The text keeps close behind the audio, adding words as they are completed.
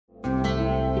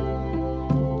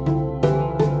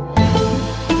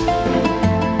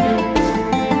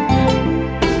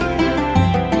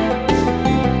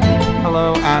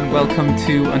and welcome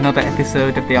to another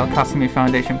episode of the Al-Qasimi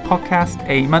Foundation podcast,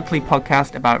 a monthly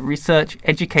podcast about research,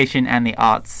 education and the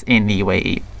arts in the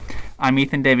UAE. I'm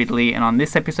Ethan David Lee, and on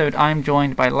this episode I'm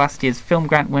joined by last year's film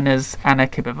grant winners Anna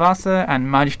Kibavasa and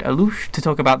Majd Allouche to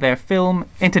talk about their film,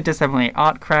 interdisciplinary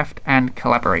art craft and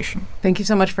collaboration. Thank you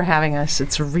so much for having us.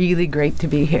 It's really great to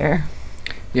be here.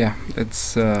 Yeah,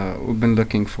 it's we've been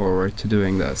looking forward to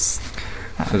doing this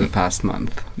for the past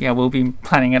month. Yeah, we'll be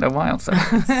planning it a while.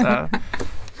 So,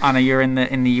 Anna, you're in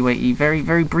the UAE very,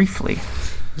 very briefly.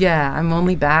 Yeah, I'm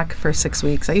only back for 6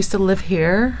 weeks. I used to live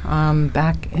here.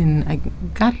 I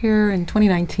got here in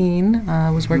 2019. I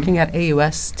was working at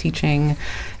AUS teaching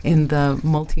in the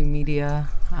multimedia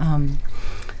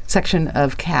section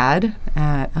of CAD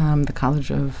at the College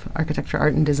of Architecture,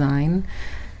 Art and Design,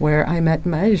 where I met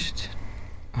Majd.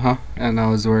 And I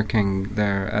was working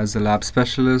there as a lab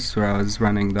specialist, where I was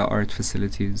running the art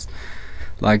facilities,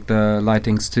 like the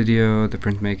lighting studio, the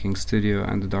printmaking studio,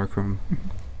 and the darkroom.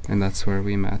 And that's where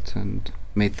we met and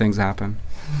made things happen.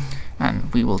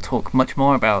 And we will talk much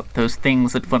more about those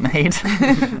things that were made.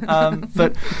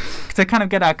 But to kind of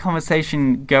get our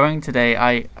conversation going today,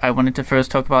 I wanted to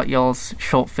first talk about y'all's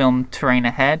short film Terrain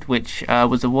Ahead, which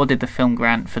was awarded the film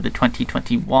grant for the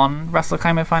 2021 Ras Al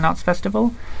Khaimah Fine Arts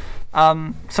Festival.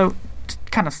 So to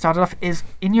kind of start it off, is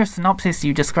in your synopsis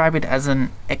you describe it as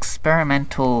an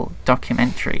experimental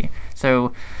documentary.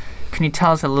 So can you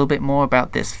tell us a little bit more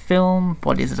about this film?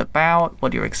 What is it about?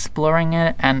 What you're exploring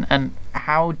it? And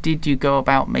how did you go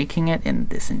about making it in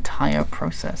this entire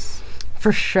process?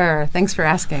 For sure. Thanks for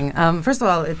asking. First of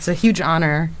all, it's a huge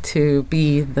honor to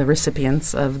be the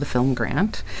recipients of the film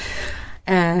grant.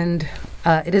 And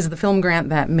it is the film grant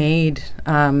that made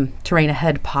Terrain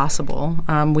Ahead possible.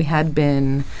 We had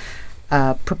been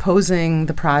proposing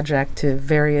the project to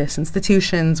various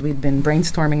institutions. We'd been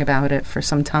brainstorming about it for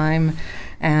some time.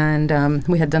 And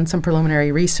we had done some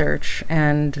preliminary research,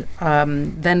 and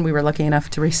then we were lucky enough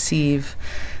to receive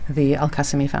the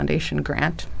Al-Qasimi Foundation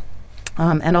grant,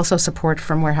 and also support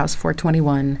from Warehouse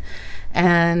 421.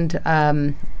 And,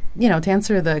 to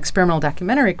answer the experimental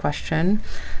documentary question,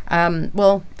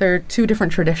 there are two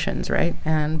different traditions, right?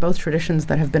 And both traditions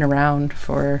that have been around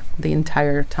for the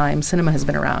entire time cinema has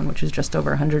been around, which is just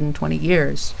over 120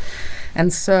 years.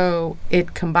 And so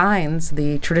it combines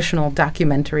the traditional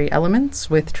documentary elements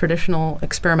with traditional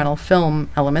experimental film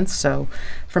elements, so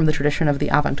from the tradition of the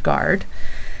avant-garde,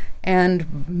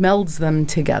 and melds them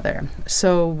together.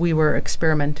 So we were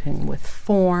experimenting with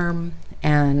form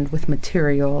and with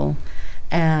material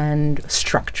and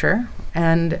structure,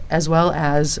 and as well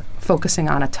as focusing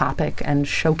on a topic and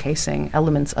showcasing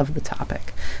elements of the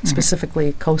topic,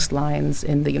 specifically coastlines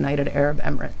in the United Arab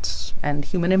Emirates and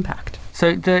human impact.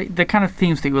 So the kind of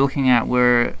themes that you were looking at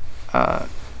were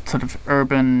sort of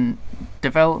urban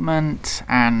development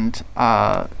and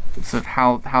sort of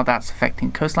how that's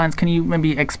affecting coastlines. Can you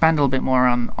maybe expand a little bit more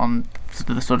on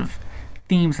the sort of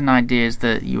themes and ideas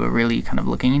that you were really kind of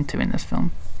looking into in this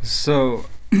film? So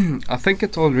I think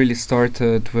it all really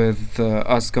started with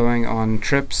us going on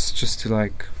trips just to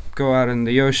go out in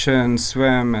the ocean,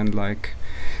 swim, and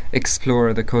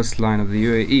explore the coastline of the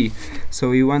UAE. So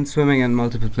we went swimming in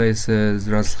multiple places: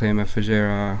 Ras Al Khaimah,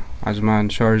 Fujairah, Ajman,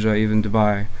 Sharjah, even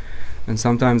Dubai, and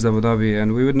sometimes Abu Dhabi.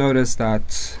 And we would notice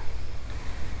that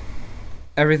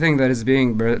everything that is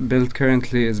being built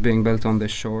currently is being built on the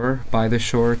shore, by the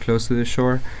shore, close to the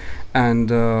shore. And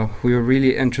we were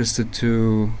really interested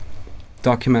to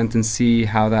document and see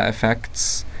how that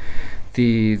affects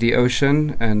the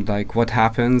ocean and what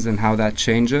happens and how that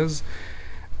changes.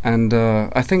 And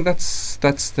I think that's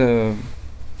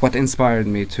what inspired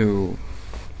me to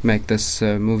make this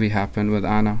movie happen with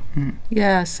Anna.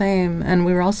 Yeah, same. And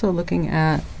we were also looking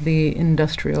at the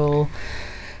industrial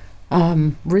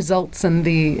results and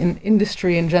the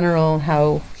industry in general,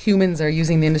 how humans are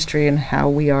using the industry and how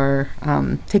we are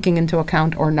taking into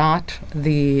account or not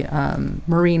the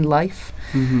marine life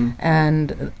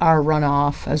and our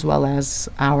runoff, as well as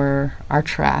our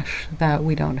trash that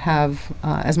we don't have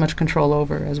as much control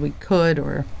over as we could,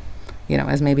 or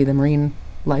as maybe the marine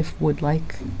life would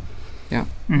like. Yeah.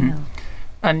 Yeah.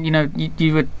 And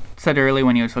you had said earlier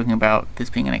when you were talking about this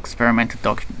being an experimental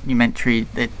documentary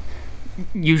that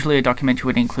usually a documentary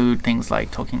would include things like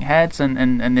talking heads,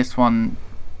 and this one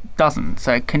doesn't.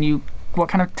 So what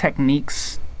kind of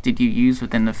techniques did you use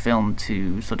within the film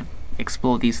to sort of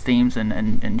explore these themes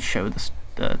and show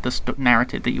the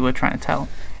narrative that you were trying to tell?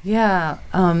 Yeah,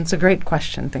 it's a great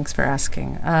question. Thanks for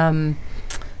asking.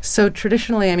 So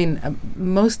traditionally,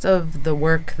 most of the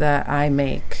work that I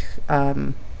make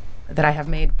that I have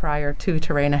made prior to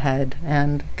Terrain Ahead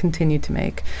and continue to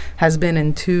make has been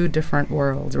in two different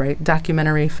worlds, right?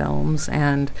 Documentary films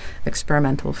and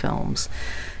experimental films.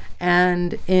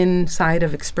 And inside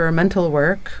of experimental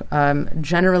work,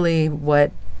 generally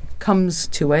what comes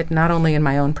to it, not only in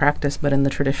my own practice but in the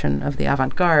tradition of the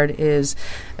avant-garde, is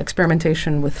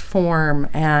experimentation with form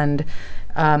and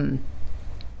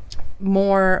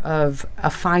more of a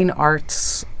fine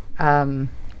arts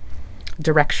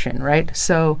direction, right?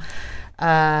 So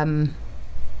how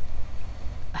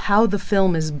the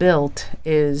film is built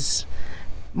is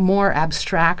more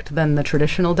abstract than the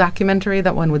traditional documentary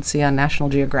that one would see on National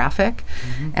Geographic.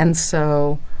 And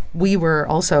so we were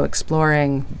also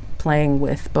exploring playing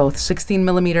with both 16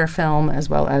 millimeter film as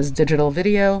well as digital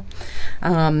video,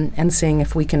 and seeing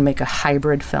if we can make a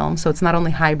hybrid film. So it's not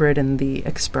only hybrid in the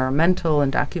experimental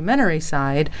and documentary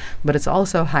side, but it's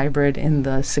also hybrid in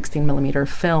the 16 millimeter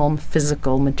film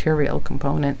physical material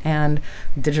component and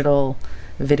digital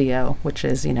video, which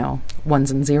is,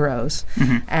 ones and zeros.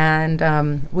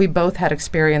 And we both had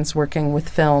experience working with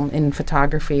film in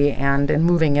photography and in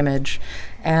moving image,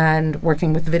 and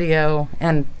working with video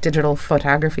and digital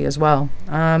photography as well.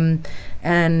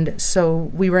 And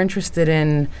so we were interested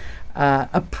in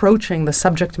approaching the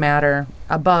subject matter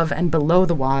above and below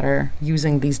the water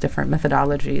using these different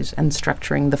methodologies and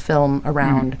structuring the film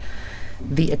around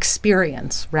the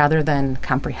experience rather than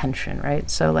comprehension, right?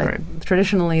 So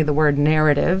traditionally the word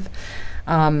narrative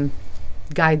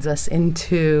guides us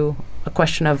into a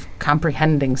question of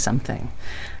comprehending something.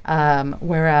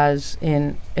 Whereas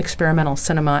in experimental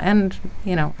cinema, and,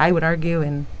 I would argue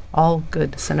in all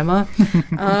good cinema,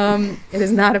 it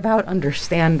is not about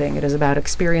understanding. It is about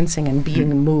experiencing and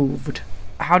being moved.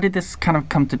 How did this kind of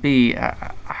come to be?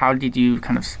 How did you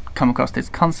kind of come across this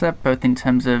concept, both in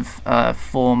terms of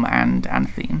form and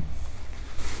theme?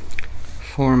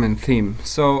 Form and theme.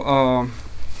 So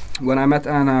when I met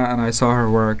Anna and I saw her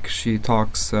work, she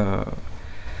talks...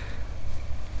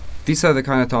 these are the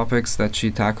kind of topics that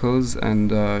she tackles,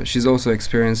 and she's also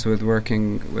experienced with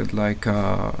working with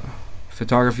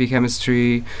photography,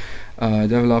 chemistry,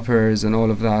 developers, and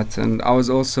all of that. And I was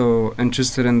also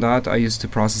interested in that. I used to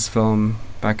process film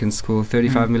back in school,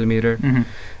 35 millimeter,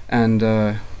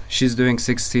 and she's doing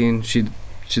 16.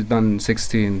 She's done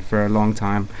 16 for a long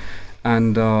time,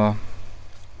 and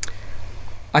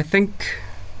I think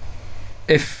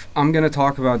if I'm gonna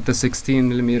talk about the 16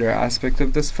 millimeter aspect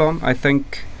of this film, I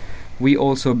think we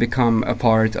also become a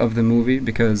part of the movie,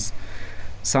 because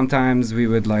sometimes we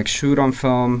would shoot on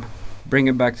film, bring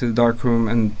it back to the darkroom,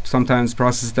 and sometimes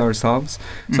process it ourselves.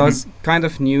 So I was kind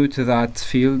of new to that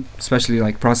field, especially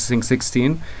processing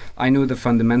 16. I knew the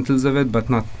fundamentals of it, but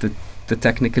not the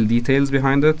technical details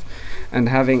behind it. And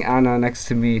having Anna next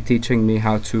to me teaching me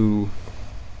how to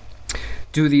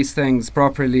do these things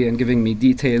properly and giving me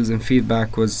details and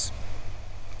feedback was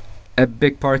a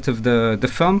big part of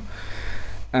the film.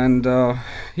 And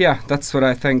that's what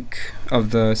I think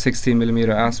of the 16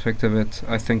 millimeter aspect of it.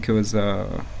 I think it was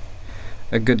a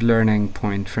good learning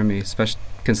point for me, especially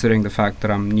considering the fact that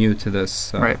I'm new to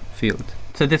this field.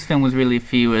 So this film was really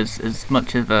for you as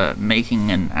much of a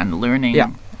making and learning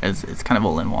as it's kind of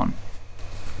all in one.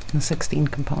 The 16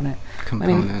 component. I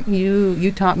mean,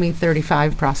 you taught me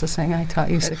 35 processing. I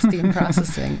taught you 16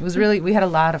 processing. It was really, we had a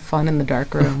lot of fun in the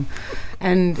darkroom.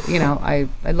 And, I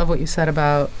love what you said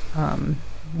about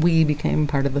we became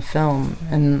part of the film.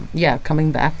 And,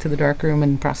 coming back to the darkroom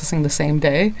and processing the same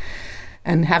day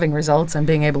and having results and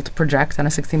being able to project on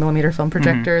a 16 millimeter film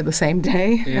projector the same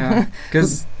day. Yeah,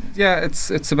 because,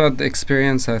 it's about the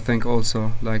experience, I think,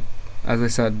 also. As I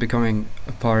said, becoming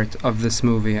a part of this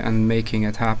movie and making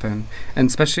it happen. And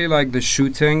especially the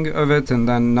shooting of it and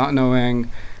then not knowing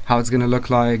how it's going to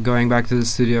look like, going back to the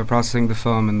studio, processing the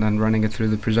film, and then running it through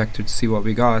the projector to see what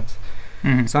we got.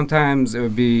 Sometimes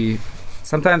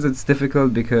it's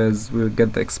difficult because we would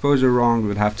get the exposure wrong. We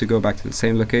would have to go back to the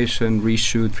same location,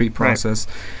 reshoot, reprocess.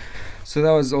 So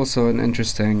that was also an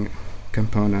interesting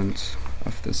component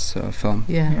of this film.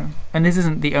 Yeah. And this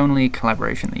isn't the only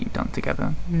collaboration that you've done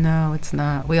together. No, it's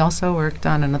not. We also worked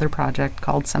on another project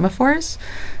called Semaphores,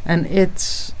 and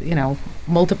it's,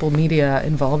 multiple media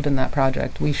involved in that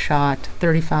project. We shot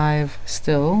 35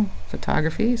 still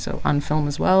photography, so on film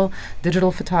as well,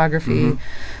 digital photography,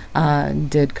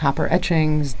 did copper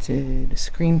etchings, did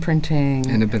screen printing.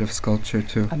 And a bit of sculpture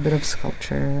too.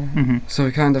 So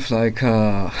we kind of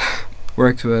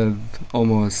worked with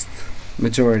almost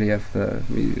majority of the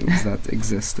mediums that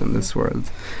exist in this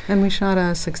world. And we shot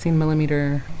a 16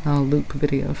 millimeter loop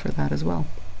video for that as well.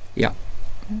 Yeah.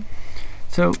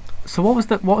 So So what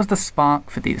was the spark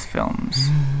for these films?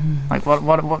 Like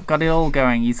what got it all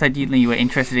going? You said you were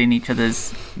interested in each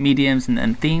other's mediums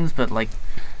and themes, but like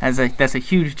there's a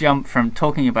huge jump from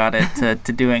talking about it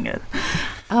to doing it.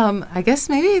 I guess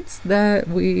maybe it's that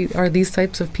we are these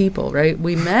types of people, right?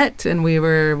 We met and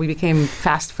we became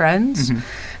fast friends,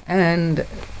 and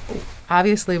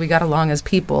obviously we got along as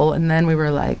people. And then we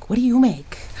were like, "What do you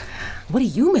make? What do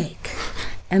you make?"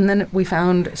 And then we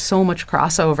found so much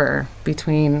crossover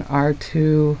between our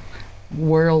two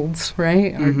worlds,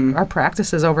 right? Our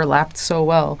practices overlapped so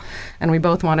well, and we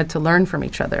both wanted to learn from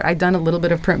each other. I'd done a little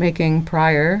bit of printmaking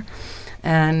prior,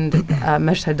 and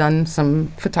Majd had done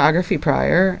some photography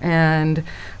prior, and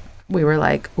we were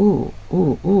like, ooh,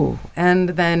 ooh, ooh. And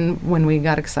then when we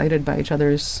got excited by each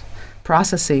other's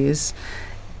processes,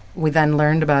 we then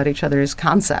learned about each other's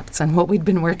concepts and what we'd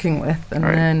been working with, and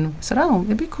then said, oh,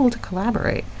 it'd be cool to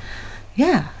collaborate.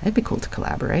 Yeah, it'd be cool to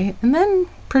collaborate. And then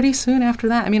pretty soon after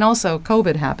that, I mean, also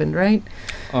COVID happened, right?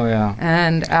 Oh, yeah.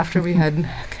 And after we had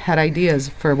ideas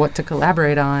for what to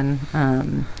collaborate on,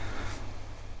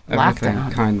 everything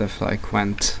lockdown kind of like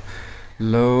went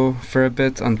low for a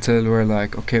bit until we're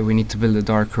like, okay, we need to build a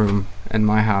dark room in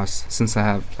my house. Since I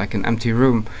have like an empty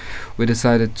room, we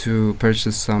decided to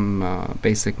purchase some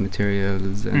basic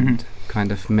materials and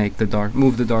kind of move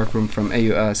the dark room from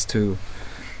AUS to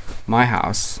my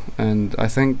house. And I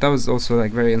think that was also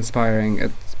like very inspiring.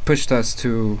 It pushed us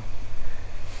to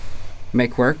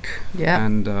make work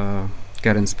and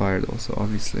get inspired also,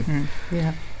 obviously.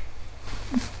 Yeah.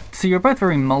 So you're both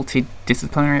very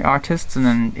multidisciplinary artists, and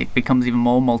then it becomes even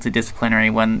more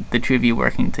multidisciplinary when the two of you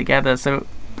working together. So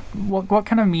what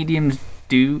kind of mediums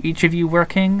do each of you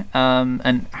working,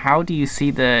 and how do you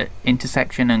see the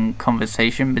intersection and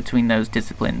conversation between those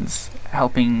disciplines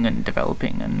helping and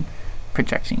developing and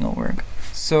projecting your work?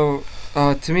 So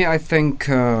to me, I think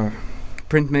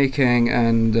printmaking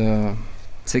and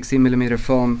 16mm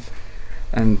film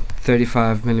and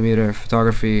 35mm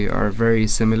photography are very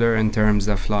similar in terms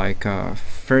of like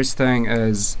first thing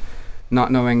is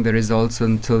not knowing the results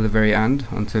until the very end,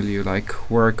 until you like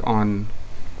work on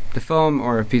the film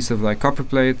or a piece of like copper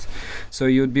plate. So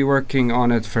you'd be working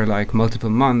on it for like multiple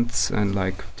months and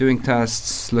like doing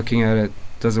tests, looking at it,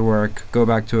 does it work, go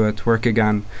back to it, work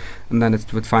again, and then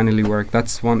it would finally work.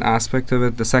 That's one aspect of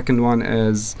it. The second one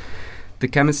is the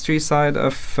chemistry side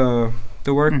of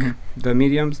the work, the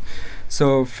mediums.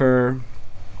 So for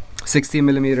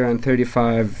 16mm and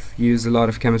 35, use a lot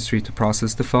of chemistry to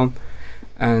process the film.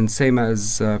 And same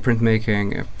as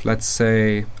printmaking, if let's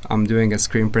say I'm doing a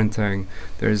screen printing,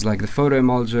 there's like the photo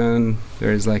emulsion,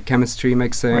 there's like chemistry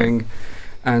mixing,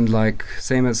 and like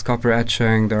same as copper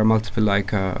etching, there are multiple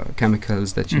like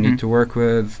chemicals that you need to work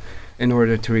with in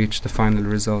order to reach the final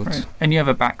result. Right. And you have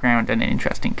a background and an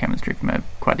interest in chemistry from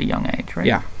quite a young age, right?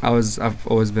 Yeah, I've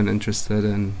always been interested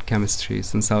in chemistry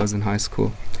since I was in high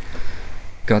school.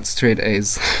 Got straight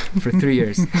A's for 3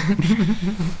 years.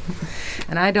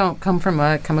 And I don't come from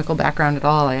a chemical background at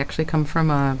all. I actually come from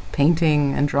a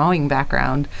painting and drawing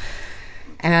background,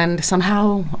 and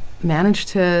somehow managed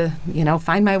to,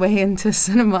 find my way into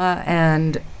cinema.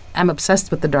 And I'm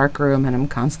obsessed with the darkroom, and I'm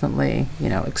constantly,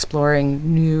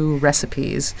 exploring new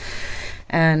recipes.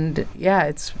 And yeah,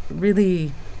 it's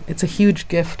a huge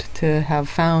gift to have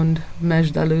found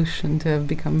Majd Allouche and to have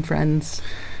become friends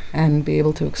and be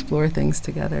able to explore things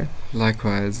together.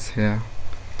 Likewise, yeah.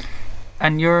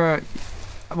 And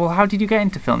how did you get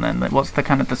into film then? Like, what's the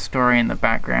kind of the story and the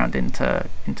background into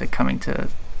coming to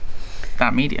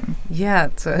that medium? Yeah,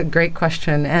 it's a great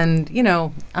question. And,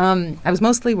 I was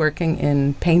mostly working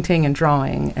in painting and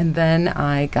drawing, and then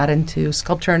I got into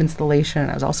sculpture and installation.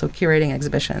 I was also curating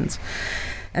exhibitions.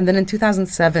 And then in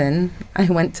 2007, I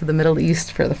went to the Middle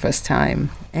East for the first time.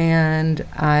 And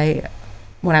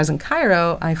when I was in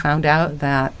Cairo, I found out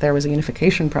that there was a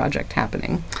unification project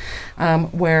happening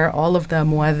where all of the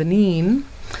muadhineen,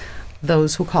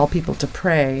 those who call people to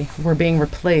pray, were being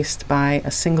replaced by a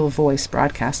single voice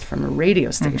broadcast from a radio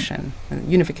station, a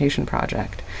unification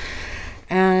project.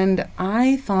 And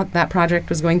I thought that project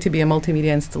was going to be a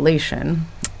multimedia installation.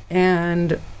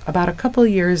 And about a couple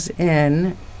years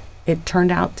in, it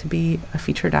turned out to be a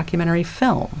feature documentary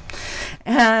film.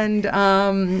 And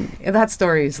that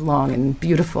story is long and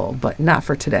beautiful, but not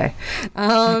for today.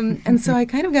 And so I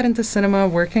kind of got into cinema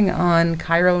working on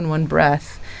Cairo in one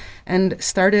breath and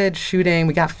started shooting.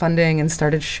 We got funding and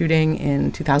started shooting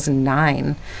in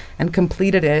 2009 and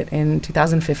completed it in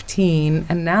 2015.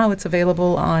 And now it's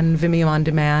available on Vimeo On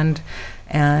Demand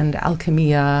and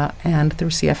Alchemia and through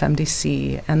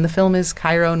CFMDC. And the film is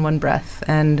Cairo in One Breath.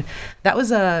 And that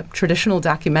was a traditional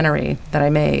documentary that I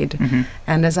made.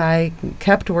 And as I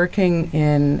kept working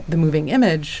in the moving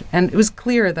image, and it was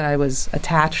clear that I was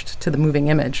attached to the moving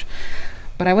image,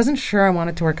 but I wasn't sure I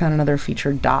wanted to work on another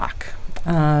feature doc.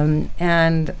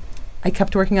 And I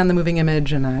kept working on the moving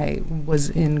image, and I was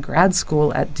in grad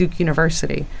school at Duke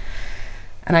University.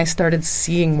 And I started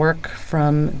seeing work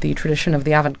from the tradition of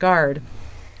the avant-garde.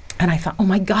 And I thought, oh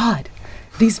my God,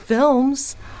 these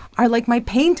films are like my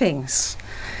paintings.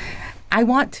 I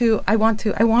want to. And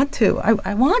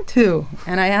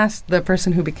I asked the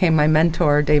person who became my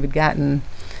mentor, David Gatton,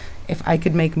 if I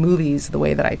could make movies the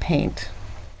way that I paint.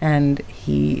 And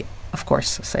he, of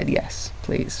course, said, yes,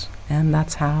 please. And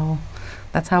that's how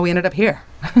we ended up here.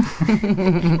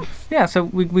 Yeah, so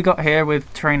we got here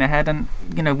with Terrain Ahead, and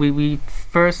we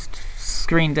first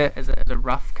screened it as a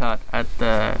rough cut at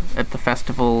the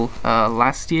festival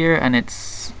last year, and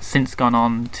it's since gone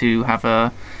on to have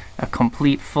a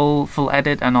complete full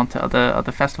edit and onto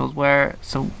other festivals.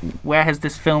 Where has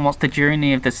this film? What's the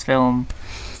journey of this film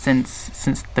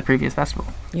since the previous festival?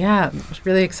 Yeah, it was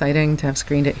really exciting to have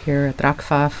screened it here at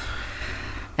Rakfaf.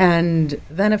 And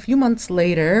then a few months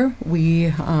later,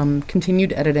 we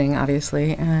continued editing,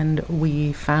 obviously, and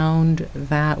we found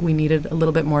that we needed a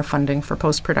little bit more funding for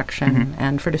post-production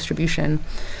and for distribution.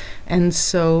 And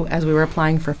so as we were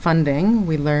applying for funding,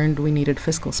 we learned we needed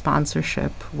fiscal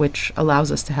sponsorship, which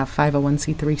allows us to have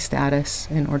 501c3 status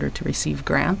in order to receive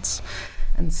grants.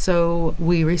 And so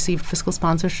we received fiscal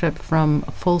sponsorship from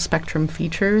Full Spectrum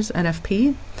Features,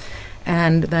 NFP,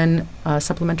 and then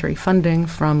supplementary funding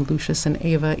from Lucius and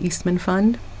Ava Eastman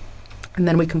Fund. And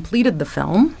then we completed the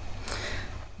film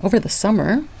over the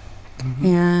summer,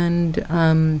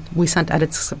 and we sent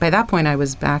edits. By that point, I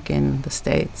was back in the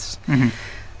States,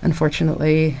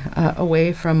 unfortunately,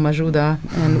 away from Majouda,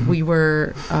 and we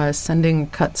were sending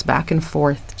cuts back and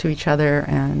forth to each other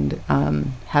and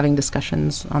having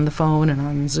discussions on the phone and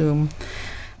on Zoom.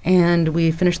 And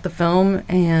we finished the film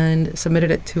and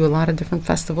submitted it to a lot of different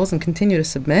festivals and continue to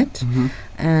submit.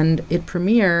 And it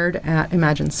premiered at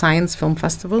Imagine Science Film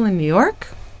Festival in New York,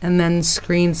 and then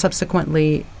screened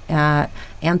subsequently at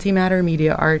Antimatter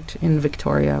Media Art in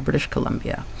Victoria, British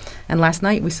Columbia. And last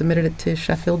night we submitted it to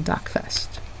Sheffield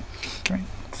DocFest. Great.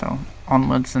 So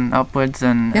onwards and upwards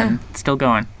and still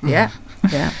going. Yeah.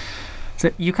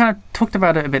 So you kind of talked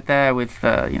about it a bit there with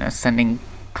sending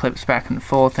clips back and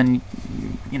forth, and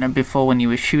before when you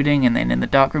were shooting and then in the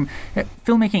darkroom.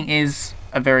 Filmmaking is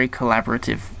a very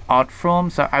collaborative art form,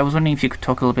 so I was wondering if you could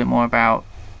talk a little bit more about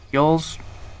y'all's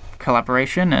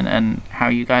collaboration and how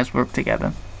you guys work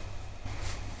together.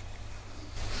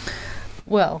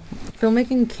 Well,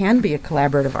 filmmaking can be a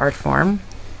collaborative art form.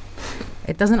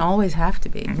 It doesn't always have to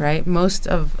be, right?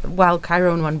 While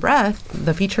Cairo in One Breath,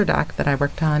 the feature doc that I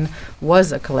worked on,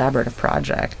 was a collaborative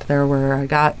project. I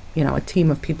got, a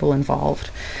team of people involved.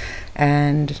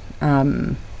 And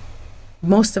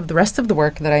most of the rest of the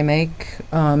work that I make,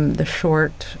 the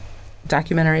short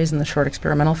documentaries and the short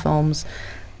experimental films,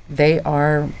 they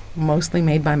are mostly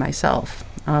made by myself.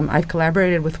 I've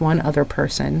collaborated with one other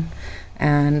person,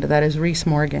 and that is Reese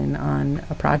Morgan on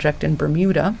a project in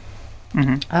Bermuda,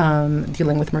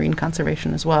 dealing with marine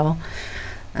conservation as well,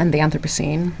 and the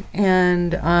Anthropocene.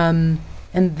 And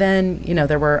then,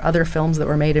 there were other films that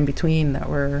were made in between that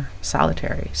were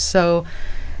solitary. So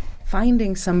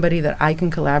finding somebody that I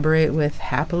can collaborate with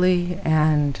happily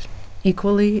and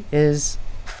equally is,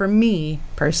 for me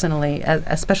personally,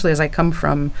 especially as I come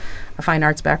from a fine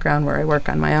arts background where I work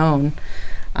on my own,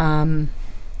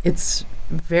 it's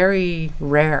very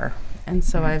rare. And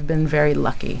so I've been very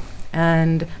lucky.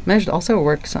 And Majd also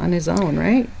works on his own,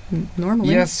 right?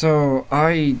 Normally. Yeah, so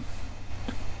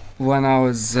when I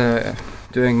was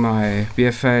doing my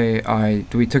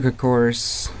BFA, we took a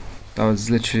course that was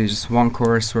literally just one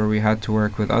course where we had to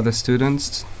work with other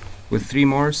students with 3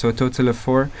 more, so a total of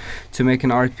 4, to make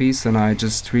an art piece. And I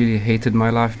just really hated my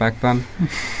life back then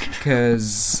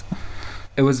because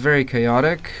it was very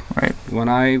chaotic. Right. When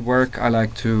I work, I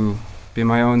like to be in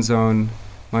my own zone,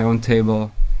 my own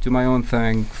table, do my own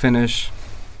thing, finish,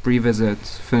 revisit,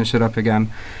 finish it up again.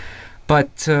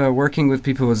 But working with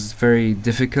people was very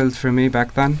difficult for me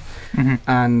back then.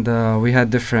 And we had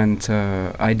different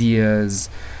ideas,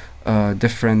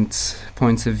 different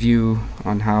points of view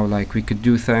on how we could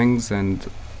do things, and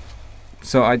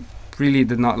so I really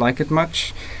did not like it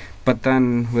much. But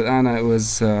then with Anna it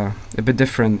was a bit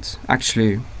different,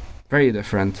 actually very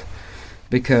different,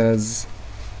 because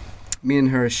me and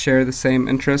her share the same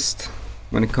interest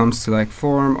when it comes to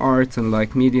form, art,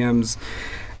 and mediums,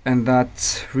 and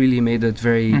that really made it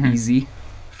very easy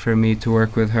for me to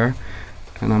work with her,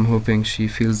 and I'm hoping she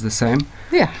feels the same.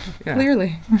 Yeah, Yeah.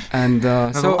 clearly. And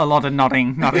There's so a lot of nodding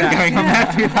Yeah. going on there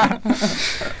to that.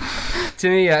 to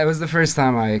me, yeah, it was the first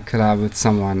time I collabed with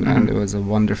someone, and Mhm. it was a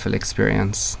wonderful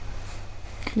experience.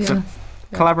 Yeah. So-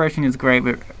 Collaboration is great,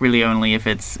 but really only if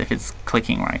it's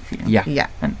clicking right for you. Yeah. Yeah.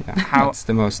 And Yeah, how that's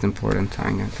the most important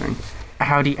thing, I think.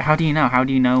 how do you know? How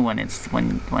do you know when it's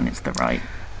the right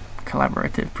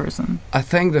collaborative person? I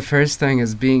think the first thing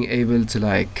is being able to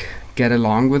like get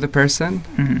along with a person.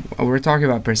 We're talking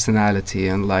about personality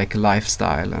and like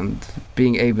lifestyle and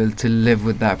being able to live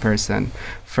with that person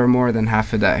for more than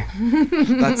half a day.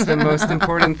 That's the most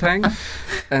important thing.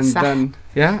 And Sa-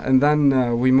 then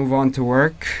we move on to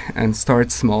work and start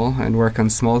small and work on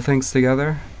small things together.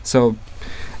 So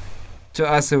to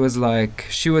us it was like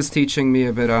she was teaching me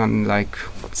a bit on like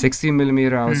 16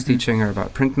 millimeter. I was Mhm. teaching her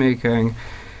about printmaking.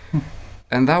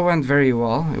 And that went very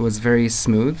well. It was very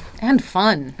smooth. And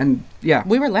fun. And yeah,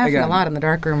 We were laughing Again. a lot in the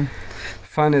dark room.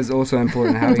 fun is also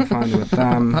important. Having fun with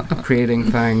them, creating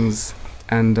things.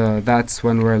 And that's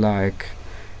when we're like,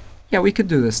 yeah, we could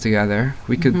do this together.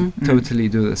 We could Mhm. totally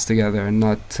do this together and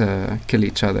not kill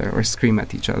each other or scream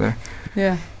at each other.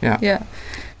 Yeah. Yeah. Yeah.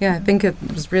 Yeah, I think it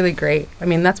was really great. I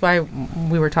mean, that's why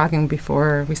we were talking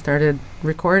before we started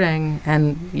recording,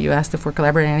 and you asked if we're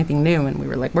collaborating on anything new, and we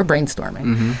were like, we're brainstorming.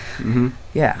 Mm-hmm. Mm-hmm.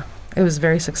 Yeah, it was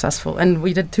very successful. And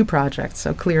we did 2 projects,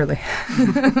 so clearly.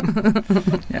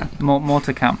 Yeah, more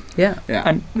to come. Yeah. Yeah.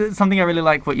 And something I really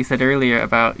like what you said earlier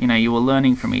about, you were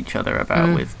learning from each other about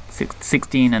Mm. with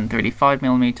 16 and 35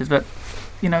 millimeters. But,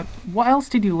 what else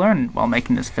did you learn while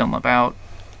making this film about,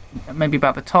 maybe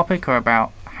about the topic or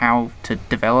about how to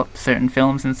develop certain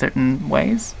films in certain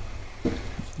ways?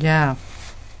 Yeah.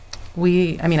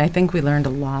 I think we learned a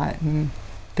lot, and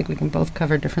I think we can both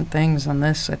cover different things on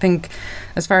this. I think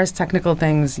as far as technical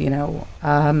things,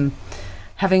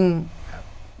 having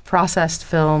processed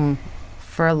film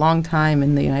for a long time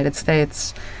in the United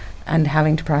States and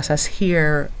having to process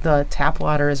here, the tap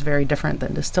water is very different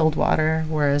than distilled water,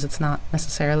 whereas it's not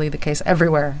necessarily the case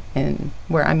everywhere in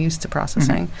where I'm used to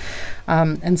processing.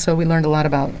 And so we learned a lot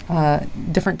about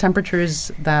different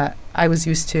temperatures that I was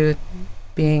used to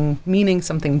meaning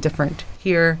something different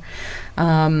here,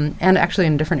 and actually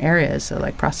in different areas. So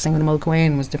like processing in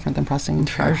Mulqueen was different than processing in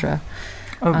Sharjah.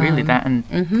 Oh, really? That and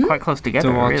Mhm. quite close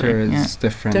together. The water really. is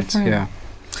different. Different. Yeah.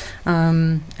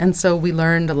 And so we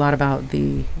learned a lot about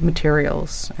the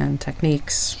materials and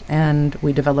techniques, and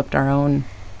we developed our own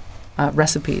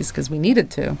recipes because we needed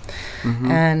to.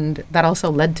 Mm-hmm. And that also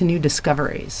led to new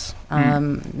discoveries.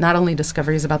 Not only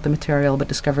discoveries about the material, but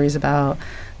discoveries about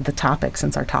the topic,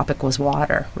 since our topic was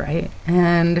water, right?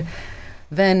 And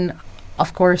then,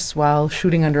 of course, while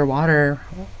shooting underwater,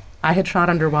 I had shot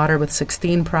underwater with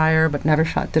 16 prior, but never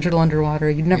shot digital underwater.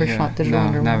 You'd never Yeah, shot digital no,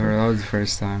 underwater. never. That was the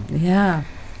first time. Yeah.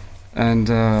 And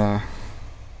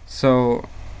so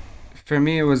for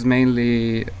me, it was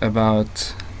mainly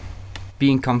about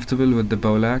being comfortable with the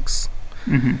Bolex.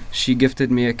 Mm-hmm. She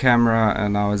gifted me a camera,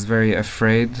 and I was very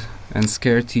afraid and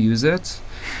scared to use it.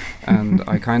 And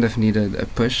I kind of needed a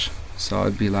push. So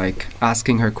I'd be like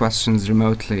asking her questions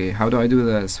remotely. How do I do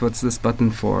this? What's this button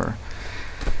for?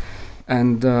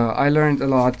 And I learned a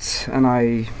lot, and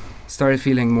I started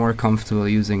feeling more comfortable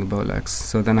using a Bolex.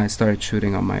 So then I started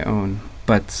shooting on my own,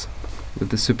 but with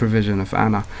the supervision of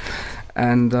Anna.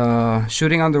 And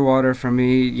shooting underwater for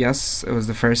me, yes, it was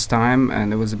the first time,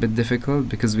 and it was a bit difficult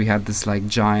because we had this like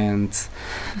giant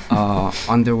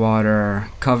underwater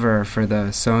cover for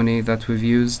the Sony that we've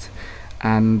used,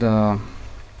 and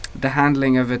the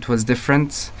handling of it was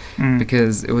different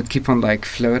because it would keep on like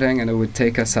floating, and it would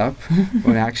take us up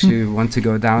when I actually want to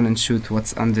go down and shoot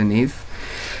what's underneath.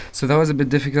 So that was a bit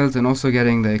difficult, and also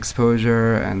getting the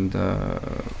exposure and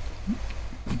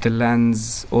the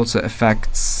lens also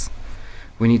affects.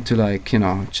 We need to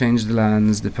change the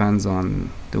lens, depends on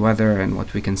the weather and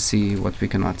what we can see, what we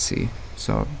cannot see.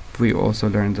 So we also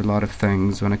learned a lot of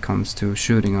things when it comes to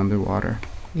shooting underwater.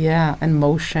 Yeah, and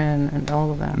motion and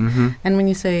all of that. Mm-hmm. And when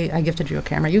you say I gifted you a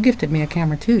camera, you gifted me a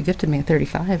camera too. You gifted me a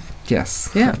 35. Yes,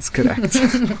 Yeah. that's correct.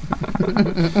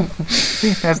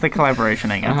 See, that's the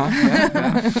collaboration again.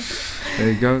 Yeah. There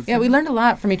you go. Yeah, we learned a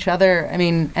lot from each other. I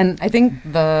mean, and I think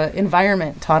the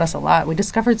environment taught us a lot. We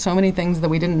discovered so many things that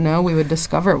we didn't know we would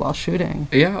discover while shooting.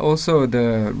 Yeah, also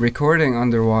the recording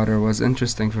underwater was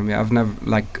interesting for me.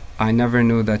 I never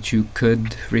knew that you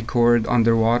could record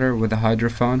underwater with a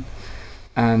hydrophone.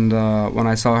 And when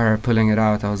I saw her pulling it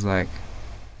out, I was like,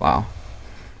 wow,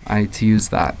 I need to use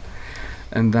that.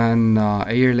 And then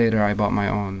a year later, I bought my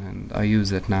own, and I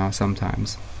use it now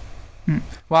sometimes.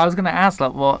 Well, I was going to ask,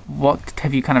 what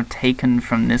have you kind of taken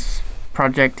from this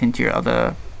project into your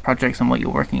other projects and what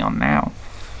you're working on now.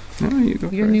 No, you go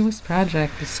Your first. newest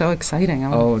project is so exciting.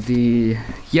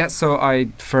 So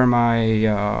for my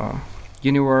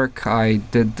uni work, I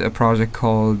did a project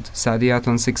called Saadiyat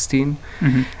on 16,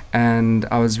 Mm-hmm. and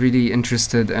I was really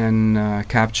interested in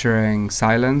capturing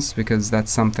silence, because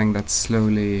that's something that's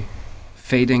slowly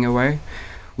fading away.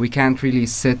 We can't really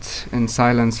sit in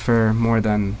silence for more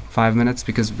than 5 minutes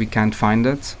because we can't find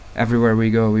it. Everywhere we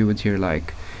go, we would hear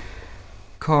like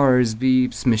cars,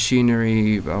 beeps,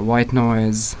 machinery, white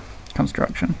noise.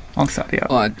 Construction on Sadia.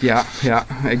 Yeah,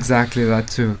 exactly that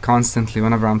too. Constantly,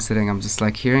 whenever I'm sitting, I'm just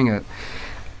like hearing it.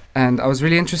 And I was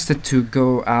really interested to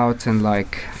go out and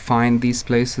like find these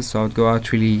places. So I would go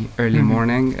out really early Mhm.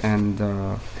 morning and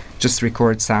just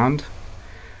record sound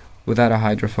without a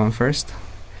hydrophone first.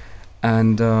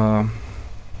 And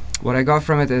what I got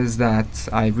from it is that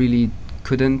I really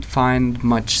couldn't find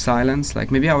much silence.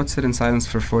 Like maybe I would sit in silence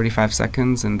for 45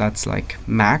 seconds, and that's like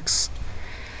max.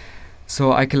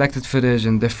 So I collected footage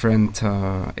in different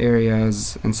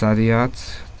areas in Saadiyat.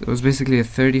 It was basically a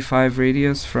 35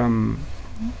 radius from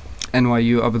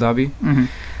NYU Abu Dhabi. Mm-hmm.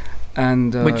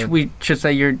 And Which we should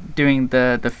say you're doing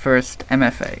the first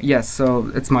MFA. yes, so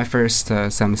it's my first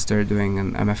semester doing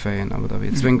an MFA in Abu Dhabi.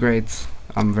 It's Mhm. been great.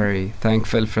 I'm very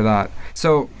thankful for that.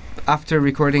 So after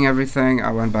recording everything,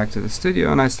 I went back to the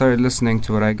studio and I started listening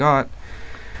to what I got.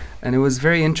 And it was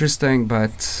very interesting,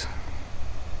 but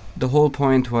the whole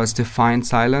point was to find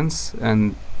silence,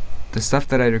 and the stuff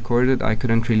that I recorded, I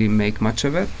couldn't really make much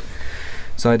of it.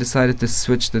 So I decided to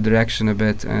switch the direction a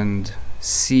bit and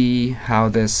see how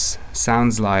this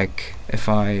sounds like if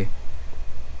I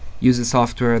use a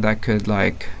software that could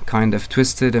like kind of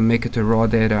twist it and make it a raw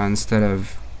data instead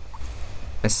of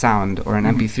a sound or an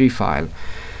Mhm. MP3 file.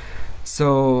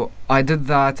 So I did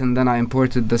that, and then I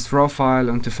imported this raw file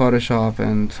into Photoshop,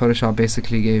 and Photoshop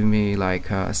basically gave me like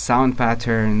sound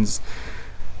patterns,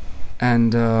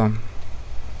 and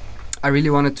I really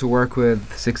wanted to work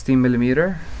with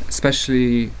 16mm,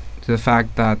 especially to the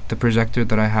fact that the projector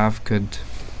that I have could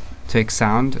take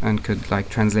sound and could like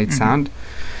translate Mhm. sound.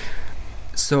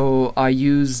 So I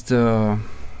used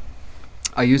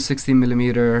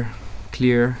 16mm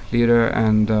clear leader,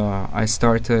 and I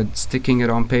started sticking it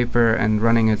on paper and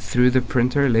running it through the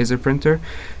printer, laser printer,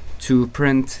 to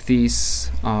print these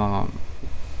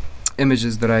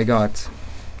images that I got,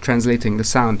 translating the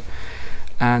sound,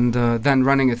 and then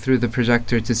running it through the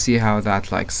projector to see how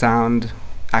that like sound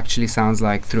actually sounds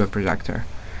like through a projector.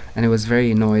 And it was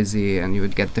very noisy, and you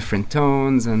would get different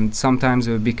tones, and sometimes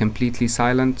it would be completely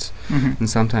silent, Mhm. and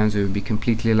sometimes it would be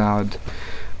completely loud,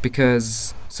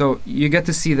 because so you get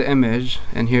to see the image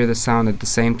and hear the sound at the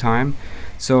same time.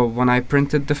 So when I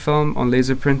printed the film on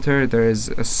laser printer, there is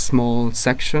a small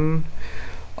section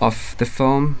of the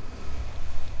film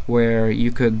where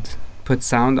you could put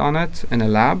sound on it in a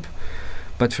lab,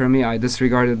 but for me I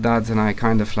disregarded that, and I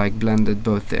kind of like blended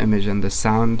both the image and the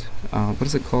sound. What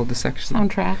is it called, the section?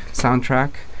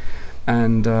 Soundtrack.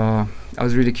 And I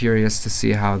was really curious to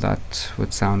see how that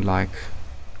would sound like.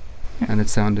 And it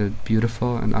sounded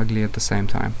beautiful and ugly at the same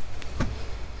time.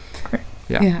 Great.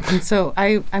 Yeah. And so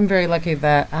I'm very lucky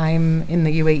that I'm in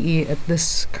the UAE at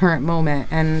this current moment,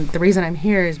 and the reason I'm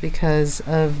here is because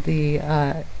of the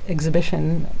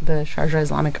exhibition, the Sharjah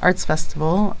Islamic Arts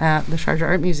Festival at the Sharjah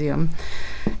Art Museum,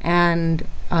 and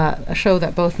a show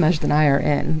that both Majd and I are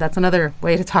in. That's another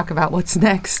way to talk about what's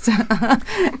next.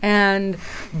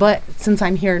 But since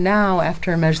I'm here now,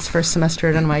 after Majd's first semester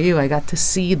at NYU, I got to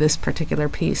see this particular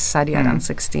piece, Saadiyat on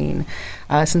 16.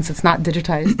 Since it's not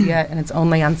digitized yet and it's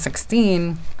only on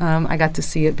 16, I got to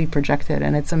see it be projected,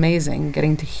 and it's amazing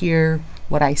getting to hear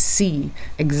what I see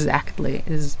exactly.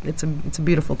 It's a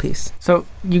beautiful piece. So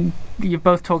you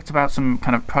both talked about some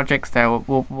kind of projects there.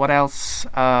 Well, what else?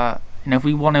 If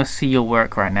we want to see your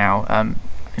work right now,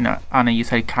 Anna, you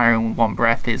said Cairo in One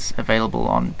Breath is available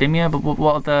on Vimeo, but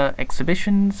what other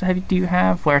exhibitions do you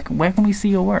have? Where can we see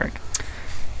your work?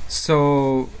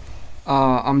 So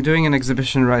I'm doing an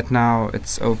exhibition right now.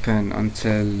 It's open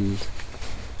until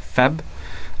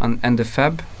end of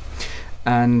Feb,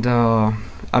 and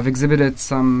I've exhibited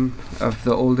some of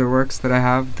the older works that I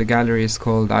have. The gallery is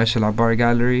called Aisha Al-Abbar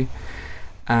Gallery,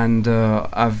 and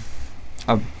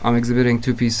I'm exhibiting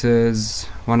two pieces.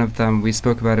 One of them, we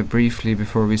spoke about it briefly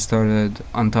before we started,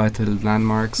 Untitled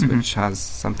Landmarks, Mhm. which has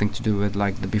something to do with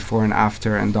like the before and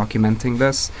after and documenting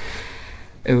this.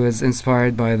 It was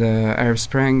inspired by the Arab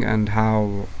Spring and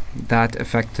how that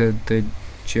affected the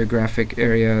geographic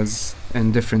areas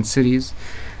in different cities,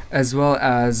 as well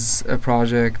as a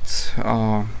project.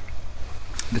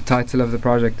 The title of the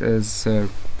project is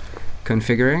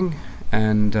Configuring,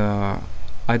 and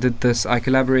I did this. I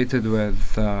collaborated with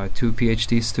 2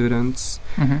 PhD students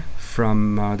from.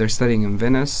 They're studying in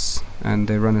Venice, and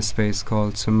they run a space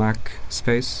called Sumac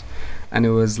Space, and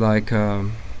it was like.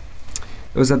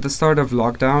 It was at the start of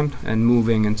lockdown and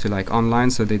moving into like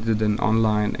online, so they did an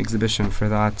online exhibition for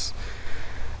that.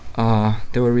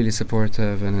 They were really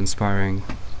supportive and inspiring.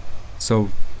 So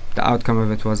the outcome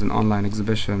of it was an online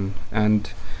exhibition, and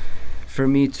for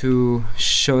me to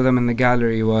show them in the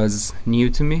gallery was new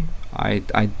to me.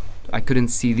 I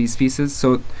couldn't see these pieces,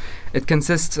 so it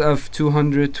consists of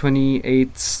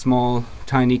 228 small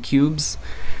tiny cubes,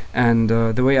 and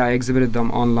the way I exhibited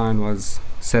them online was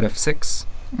set of 6.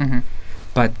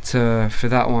 But for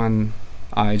that one,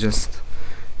 I just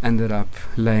ended up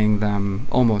laying them,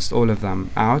 almost all of them,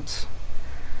 out.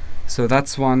 So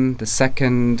that's one. The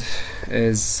second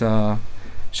is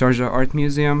Sharjah Art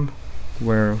Museum,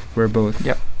 where we're both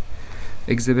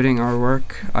exhibiting our work.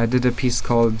 I did a piece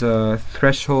called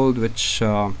Threshold, which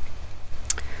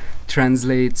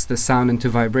translates the sound into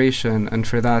vibration, and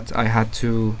for that I had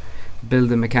to build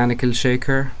a mechanical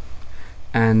shaker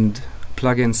and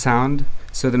plug in sound.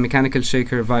 So the mechanical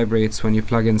shaker vibrates when you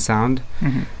plug in sound,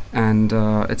 and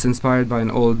it's inspired by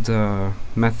an old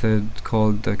method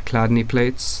called the Chladni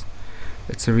plates.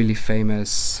 It's a really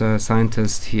famous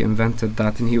scientist. He invented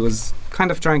that, and he was kind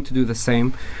of trying to do the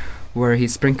same, where he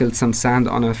sprinkled some sand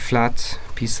on a flat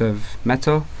piece of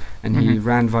metal, and he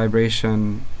ran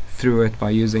vibration through it by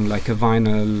using like a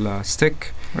vinyl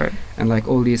stick, and like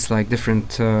all these like different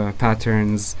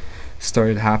patterns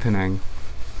started happening.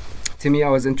 To me, I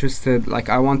was interested, like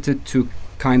I wanted to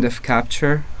kind of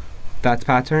capture that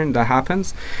pattern that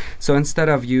happens. So instead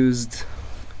I've used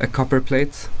a copper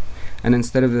plate, and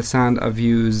instead of the sand I've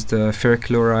used a ferric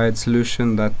chloride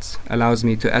solution that allows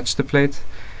me to etch the plate.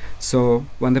 So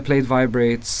when the plate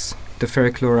vibrates, the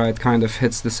ferric chloride kind of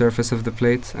hits the surface of the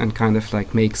plate and kind of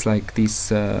like makes like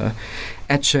these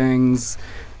etchings,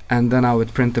 and then I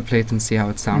would print the plate and see how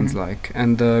it sounds like.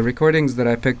 And the recordings that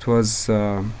I picked was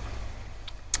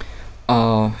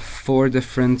 4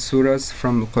 different surahs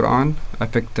from the Quran. I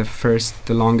picked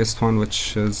the longest one,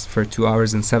 which is for 2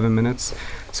 hours and 7 minutes.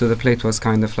 So the plate was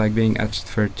kind of like being etched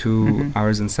for 2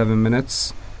 hours and 7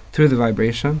 minutes through the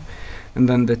vibration. And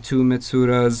then the 2 mid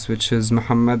surahs, which is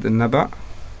Muhammad and Naba.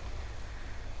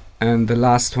 And the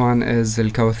last one is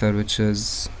Al Kawthar, which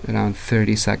is around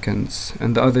 30 seconds.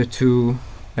 And the other 2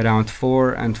 around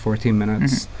 4 and 14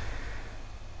 minutes.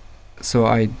 So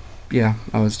I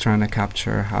was trying to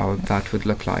capture how that would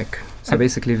look like. So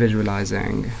basically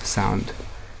visualizing sound.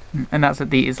 And that's at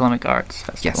the Islamic Arts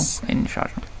Festival in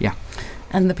Sharjah. Yeah.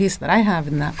 And the piece that I have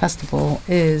in that festival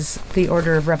is The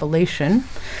Order of Revelation.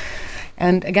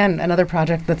 And again, another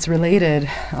project that's related.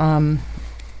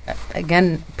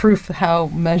 Again, proof how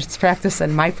Majd's practice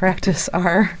and my practice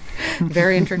are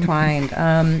very intertwined.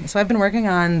 So I've been working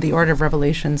on The Order of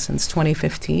Revelation since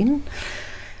 2015.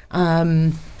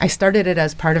 I started it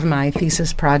as part of my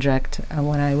thesis project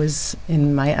when I was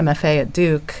in my MFA at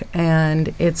Duke,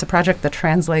 and it's a project that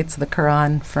translates the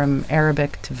Quran from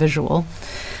Arabic to visual.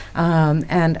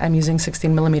 And I'm using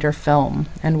 16 millimeter film,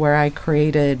 and where I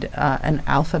created an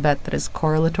alphabet that is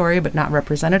correlatory but not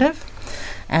representative.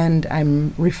 And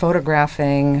I'm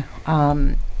rephotographing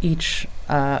each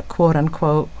quote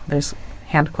unquote, there's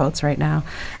hand quotes right now,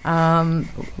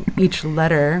 each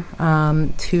letter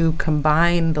to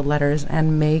combine the letters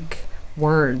and make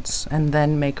words, and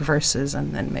then make verses,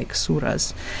 and then make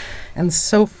surahs. And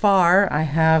so far, I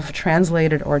have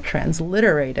translated or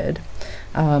transliterated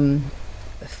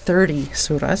 30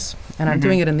 surahs, and I'm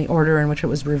doing it in the order in which it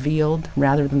was revealed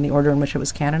rather than the order in which it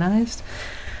was canonized.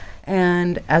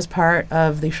 And as part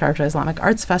of the Sharjah Islamic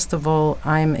Arts Festival,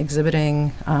 I'm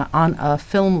exhibiting on a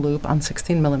film loop on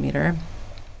 16 millimeter.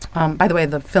 By the way,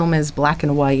 the film is black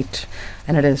and white,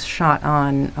 and it is shot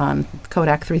on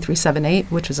Kodak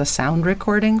 3378, which is a sound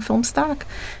recording film stock.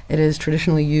 It is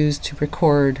traditionally used to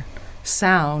record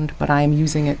sound, but I'm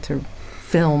using it to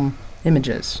film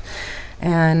images.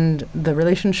 And the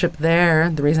relationship there,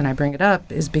 the reason I bring it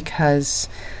up is because,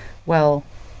 well,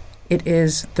 it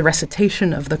is the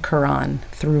recitation of the Quran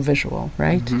through visual,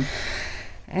 right?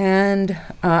 And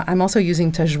I'm also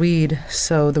using tajweed,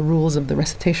 so the rules of the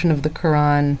recitation of the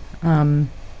Quran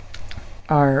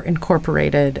are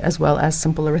incorporated, as well as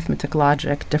simple arithmetic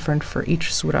logic, different for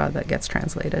each surah that gets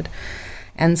translated.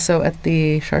 And so at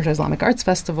the Sharjah Islamic Arts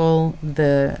Festival,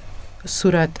 the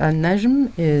Surat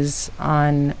An-Najm is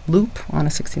on loop on a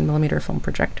 16 millimeter film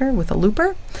projector with a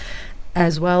looper,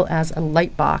 as well as a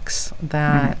light box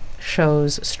that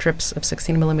shows strips of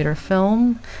 16 millimeter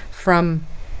film from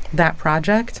that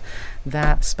project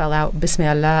that spell out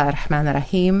Bismillah ar-Rahman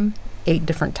ar-Rahim 8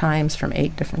 different times from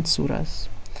 8 different surahs.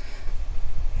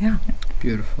 Yeah.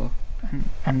 Beautiful.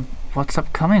 And what's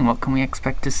upcoming? What can we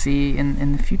expect to see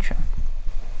in the future?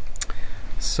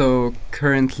 So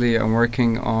currently I'm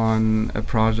working on a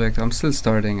project. I'm still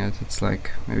starting it. It's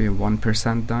like maybe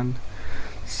 1% done.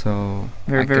 So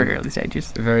very early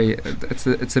stages.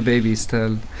 It's a baby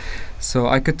still. So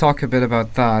I could talk a bit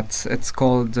about that. It's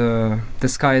called The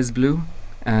Sky is Blue.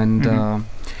 And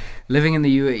living in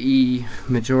the UAE,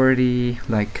 majority,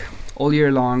 like all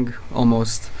year long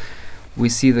almost, we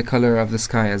see the color of the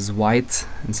sky as white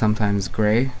and sometimes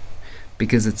gray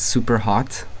because it's super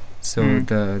hot. So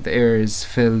the air is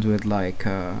filled with like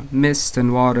mist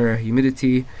and water,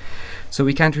 humidity. So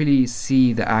we can't really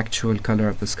see the actual color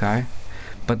of the sky.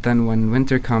 But then when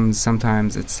winter comes,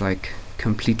 sometimes it's like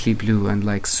completely blue and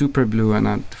like super blue.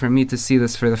 And for me to see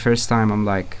this for the first time, I'm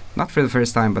like, not for the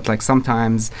first time, but like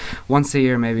sometimes once a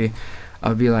year maybe,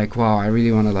 I'll be like, wow, I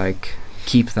really want to like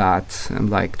keep that and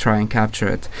like try and capture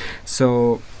it.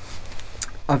 So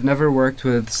I've never worked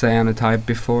with cyanotype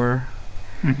before.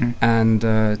 And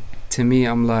to me,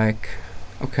 I'm like,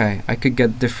 okay, I could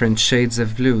get different shades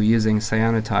of blue using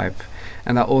cyanotype.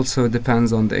 And that also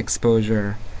depends on the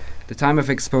exposure, the time of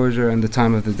exposure and the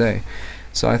time of the day.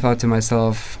 So I thought to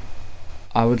myself,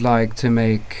 I would like to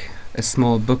make a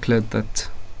small booklet that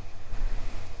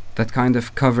kind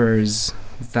of covers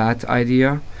that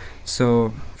idea.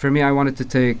 So for me, I wanted to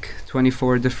take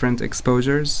 24 different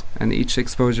exposures, and each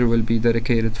exposure will be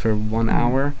dedicated for 1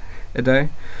 hour a day.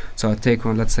 So I'll take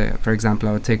one, let's say, for example,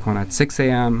 I would take one at 6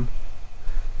 a.m.,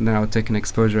 and then I would take an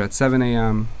exposure at 7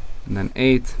 a.m., and then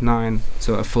 8, 9,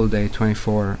 so a full day,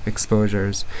 24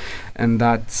 exposures. And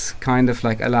that kind of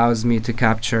like allows me to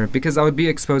capture, because I would be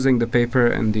exposing the paper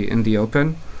in the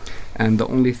open, and the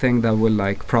only thing that will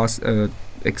like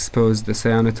expose the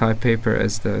cyanotype paper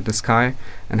is the sky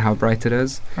and how bright it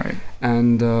is. Right.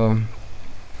 And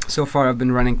so far I've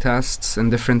been running tests in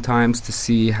different times to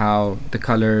see how the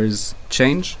colors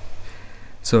change.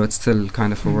 So it's still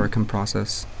kind of a work in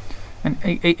process. And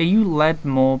are you led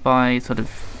more by sort of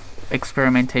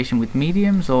experimentation with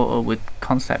mediums or with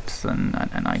concepts and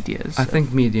ideas? I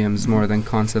think mediums more than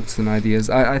concepts and ideas.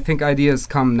 I think ideas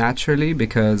come naturally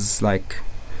because like,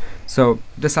 so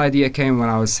this idea came when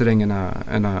I was sitting in a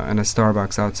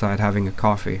Starbucks outside having a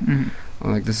coffee.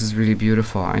 I'm like, this is really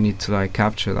beautiful. I need to like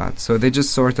capture that. So they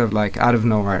just sort of like out of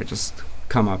nowhere just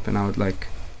come up, and I would like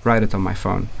write it on my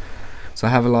phone. So I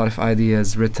have a lot of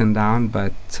ideas written down,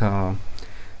 but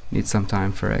need some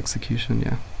time for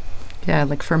execution. Yeah,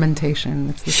 like fermentation.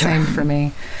 It's the same for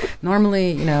me.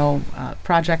 Normally,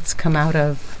 projects come out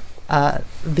of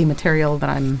the material that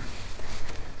I'm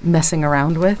messing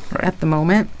around with at the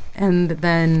moment, and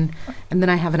then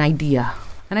I have an idea.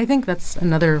 And I think that's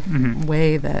another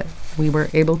way that we were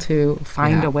able to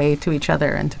find a way to each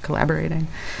other and to collaborating.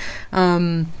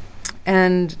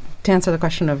 And to answer the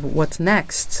question of what's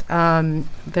next,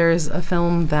 there's a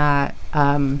film that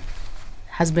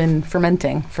has been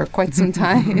fermenting for quite some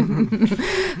time.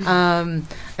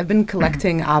 I've been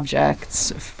collecting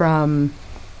objects from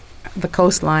the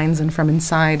coastlines and from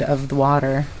inside of the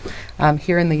water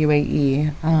here in the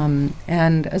UAE,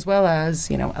 and as well as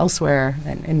elsewhere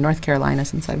in North Carolina,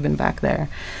 since I've been back there.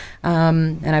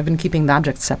 And I've been keeping the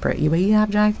objects separate: UAE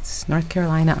objects, North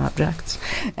Carolina objects,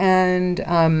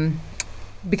 and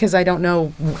because I don't know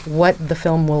what the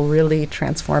film will really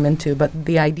transform into, but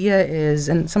the idea is,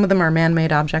 and some of them are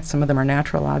man-made objects, some of them are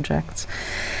natural objects.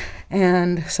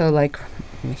 And so like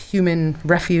human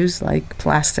refuse, like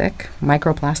plastic,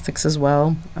 microplastics as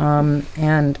well.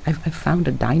 And I've found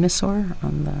a dinosaur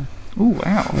on the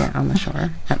on the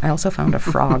shore. And I also found a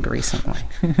frog recently.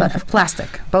 But of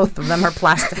plastic. Both of them are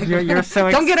plastic. You're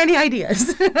so don't get any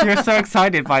ideas. You're so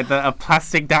excited by a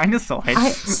plastic dinosaur.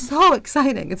 So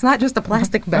exciting. It's not just a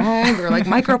plastic bag or like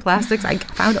microplastics. I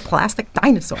found a plastic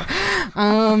dinosaur.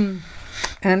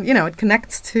 And, it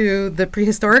connects to the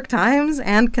prehistoric times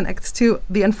and connects to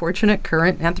the unfortunate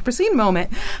current Anthropocene moment.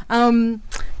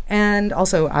 And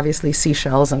also, obviously,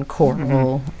 seashells and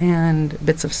coral and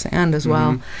bits of sand as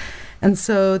well. And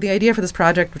so the idea for this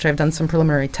project, which I've done some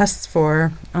preliminary tests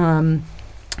for,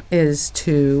 is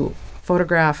to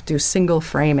photograph, do single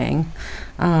framing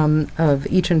of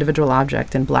each individual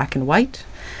object in black and white.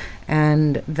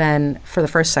 And then for the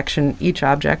first section, each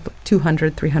object,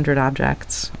 200, 300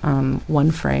 objects, one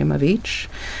frame of each,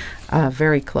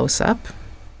 very close up,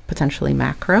 potentially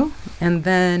macro, and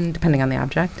then depending on the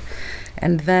object.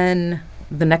 And then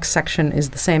the next section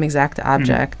is the same exact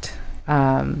object,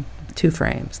 2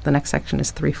 frames. The next section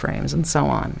is 3 frames, and so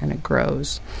on, and it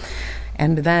grows.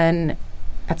 And then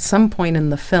at some point in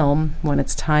the film, when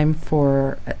it's time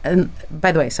for, and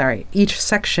by the way, sorry, each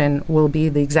section will be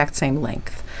the exact same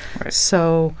length. Right.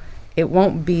 So it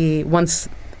won't be, once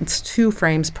it's 2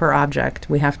 frames per object,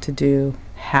 we have to do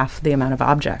half the amount of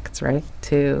objects, right,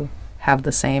 to have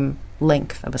the same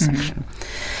length of a section.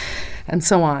 And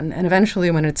so on. And eventually,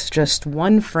 when it's just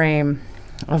 1 frame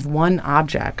of 1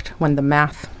 object, when the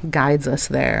math guides us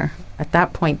there, at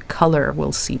that point, color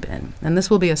will seep in. And this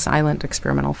will be a silent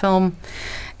experimental film.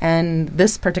 And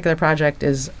this particular project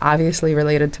is obviously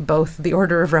related to both the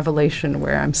Order of Revelation,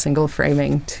 where I'm single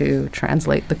framing to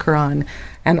translate the Quran,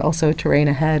 and also Terrain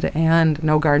Ahead, and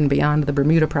No Garden Beyond, the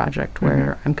Bermuda Project,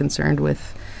 where I'm concerned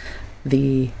with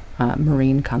the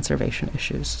marine conservation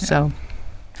issues. So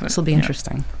this will be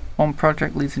interesting. One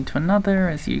project leads into another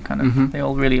as you kind of, they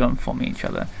all really inform each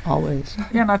other. Always.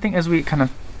 Yeah, and I think as we kind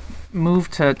of move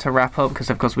to wrap up,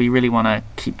 because of course we really want to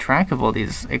keep track of all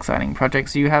these exciting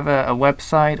projects, do you have a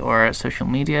website or a social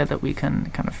media that we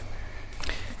can kind of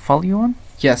follow you on?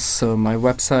 Yes, so my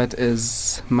website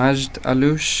is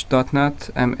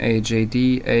majdalloush.net,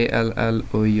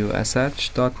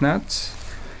 majdalloush.net,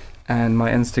 and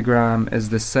my Instagram is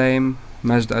the same,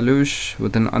 majdalloush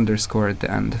with an underscore at the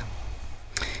end.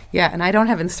 Yeah, and I don't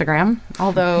have Instagram,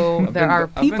 although there are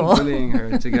people. I've been bullying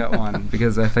her to get one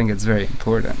because I think it's very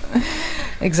important.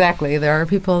 Exactly. There are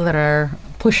people that are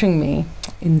pushing me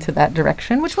into that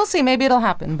direction, which we'll see. Maybe it'll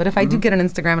happen. But if I do get an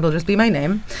Instagram, it'll just be my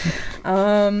name.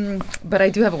 But I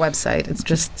do have a website. It's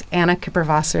just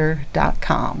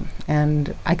annakipperwasser.com.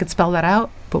 And I could spell that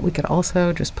out, but we could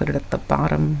also just put it at the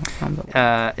bottom on the list.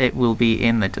 It will be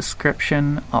in the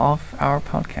description of our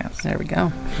podcast. There we go.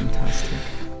 Fantastic.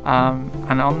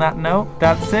 And on that note,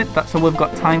 that's it. That's all we've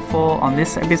got time for on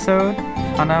this episode.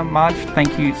 Anna, Maj,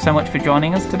 thank you so much for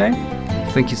joining us today.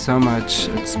 Thank you so much.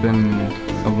 It's been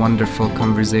a wonderful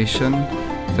conversation.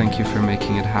 Thank you for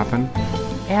making it happen.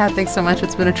 Yeah, thanks so much.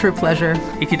 It's been a true pleasure.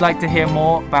 If you'd like to hear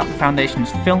more about the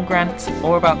Foundation's film grant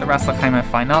or about the Ras Al Khaimah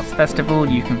Fine Arts Festival,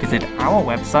 you can visit our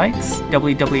websites,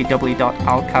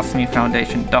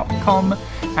 www.alqasemifoundation.com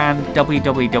and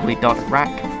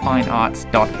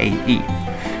www.racfinearts.ae.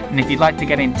 And if you'd like to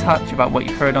get in touch about what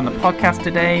you heard on the podcast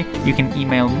today, you can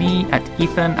email me at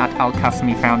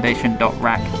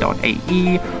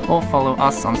ethan@alqasemifoundation.rac.ae or follow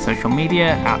us on social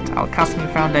media at Al Qasemi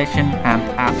Foundation and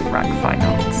at RAC Fine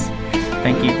Arts.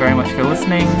 Thank you very much for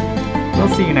listening. We'll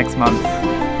see you next month.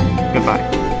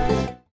 Goodbye.